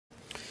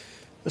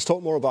Let's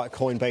talk more about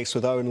Coinbase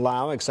with Owen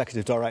Lau,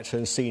 Executive Director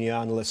and Senior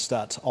Analyst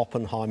at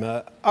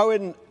Oppenheimer.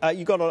 Owen,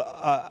 you got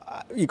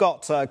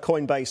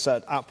Coinbase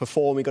at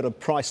outperform. You got a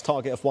price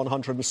target of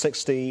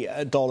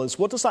 $160.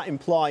 What does that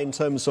imply in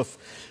terms of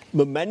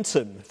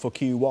momentum for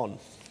Q1?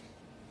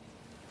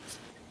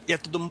 Yeah,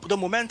 the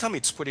momentum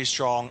is pretty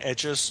strong.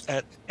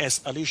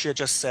 As Alicia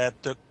just said,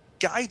 the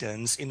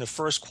guidance in the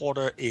first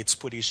quarter, it's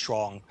pretty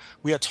strong.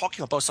 We are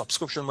talking about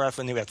subscription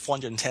revenue at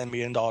 $410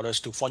 million to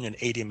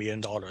 $480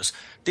 million.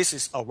 This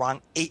is around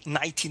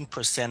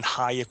 19%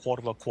 higher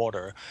quarter over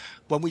quarter.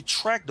 When we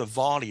track the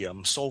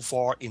volume so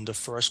far in the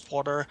first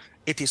quarter,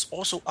 it is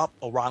also up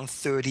around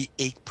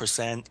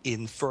 38%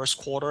 in first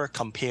quarter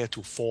compared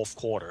to fourth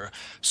quarter.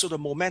 So the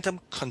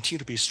momentum continues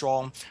to be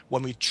strong.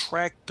 When we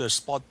track the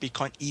spot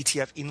Bitcoin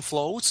ETF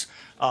inflows,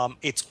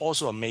 it's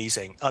also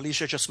amazing.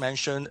 Alicia just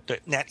mentioned the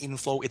net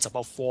inflow, it's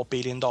about $4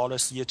 billion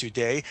year to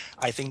date.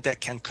 I think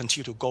that can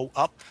continue to go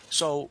up.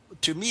 So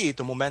to me,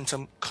 the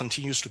momentum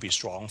continues to be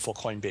strong for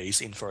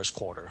Coinbase in first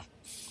quarter.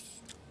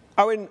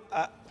 Owen,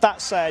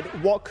 that said,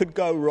 what could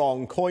go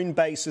wrong?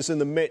 Coinbase is in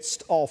the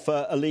midst of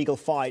a legal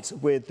fight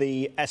with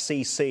the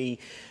SEC.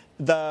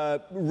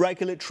 The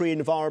regulatory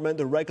environment,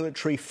 the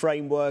regulatory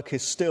framework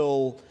is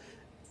still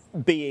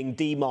being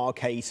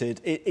demarcated.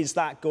 Is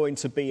that going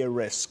to be a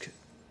risk?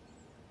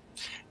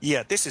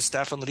 Yeah, this is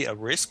definitely a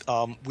risk.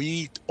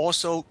 We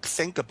also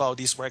think about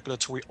this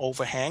regulatory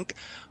overhang.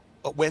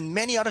 When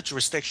many other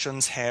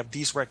jurisdictions have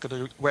these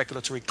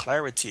regulatory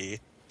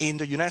clarity, in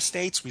the United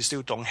States, we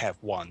still don't have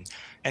one.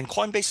 And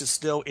Coinbase is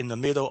still in the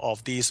middle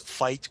of this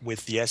fight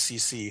with the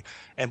SEC,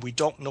 and we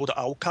don't know the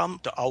outcome.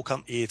 The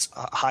outcome is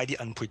highly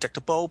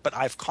unpredictable, but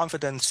I have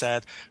confidence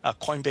that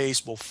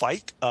Coinbase will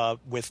fight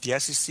with the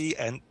SEC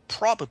and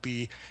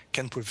probably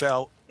can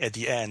prevail at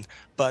the end.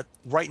 But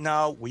right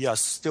now, we are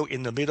still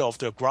in the middle of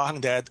the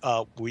ground that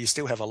we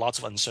still have a lot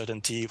of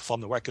uncertainty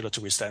from the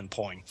regulatory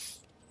standpoint.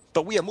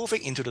 But we are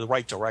moving into the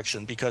right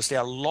direction because there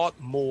are a lot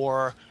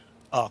more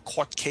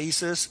court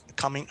cases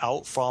coming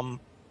out from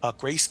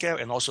Grayscale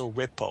and also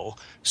Ripple.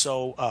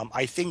 So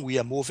I think we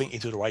are moving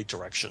into the right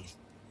direction.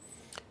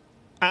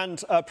 And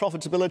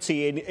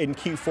profitability in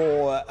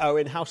Q4,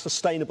 Owen, how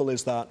sustainable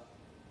is that?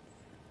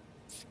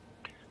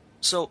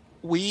 So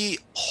we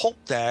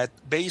hope that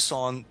based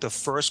on the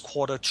first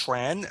quarter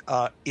trend,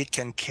 it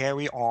can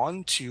carry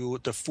on to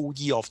the full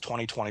year of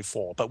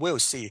 2024. But we'll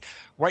see.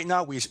 Right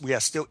now, we are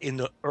still in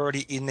the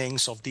early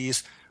innings of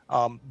these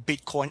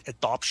Bitcoin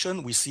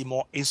adoption. We see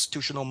more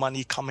institutional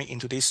money coming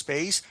into this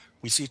space.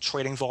 We see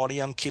trading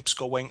volume keeps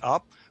going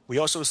up. We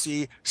also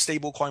see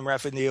stablecoin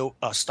revenue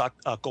start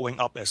going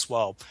up as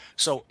well.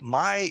 So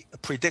my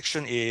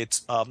prediction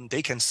is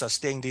they can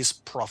sustain this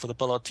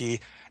profitability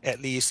at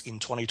least in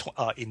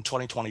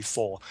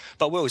 2024.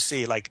 But we'll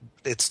see. Like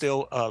it's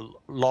still a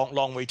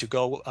long way to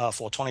go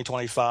for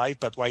 2025.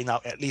 But right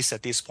now, at least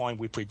at this point,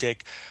 we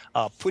predict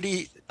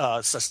pretty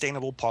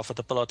sustainable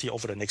profitability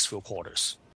over the next few quarters.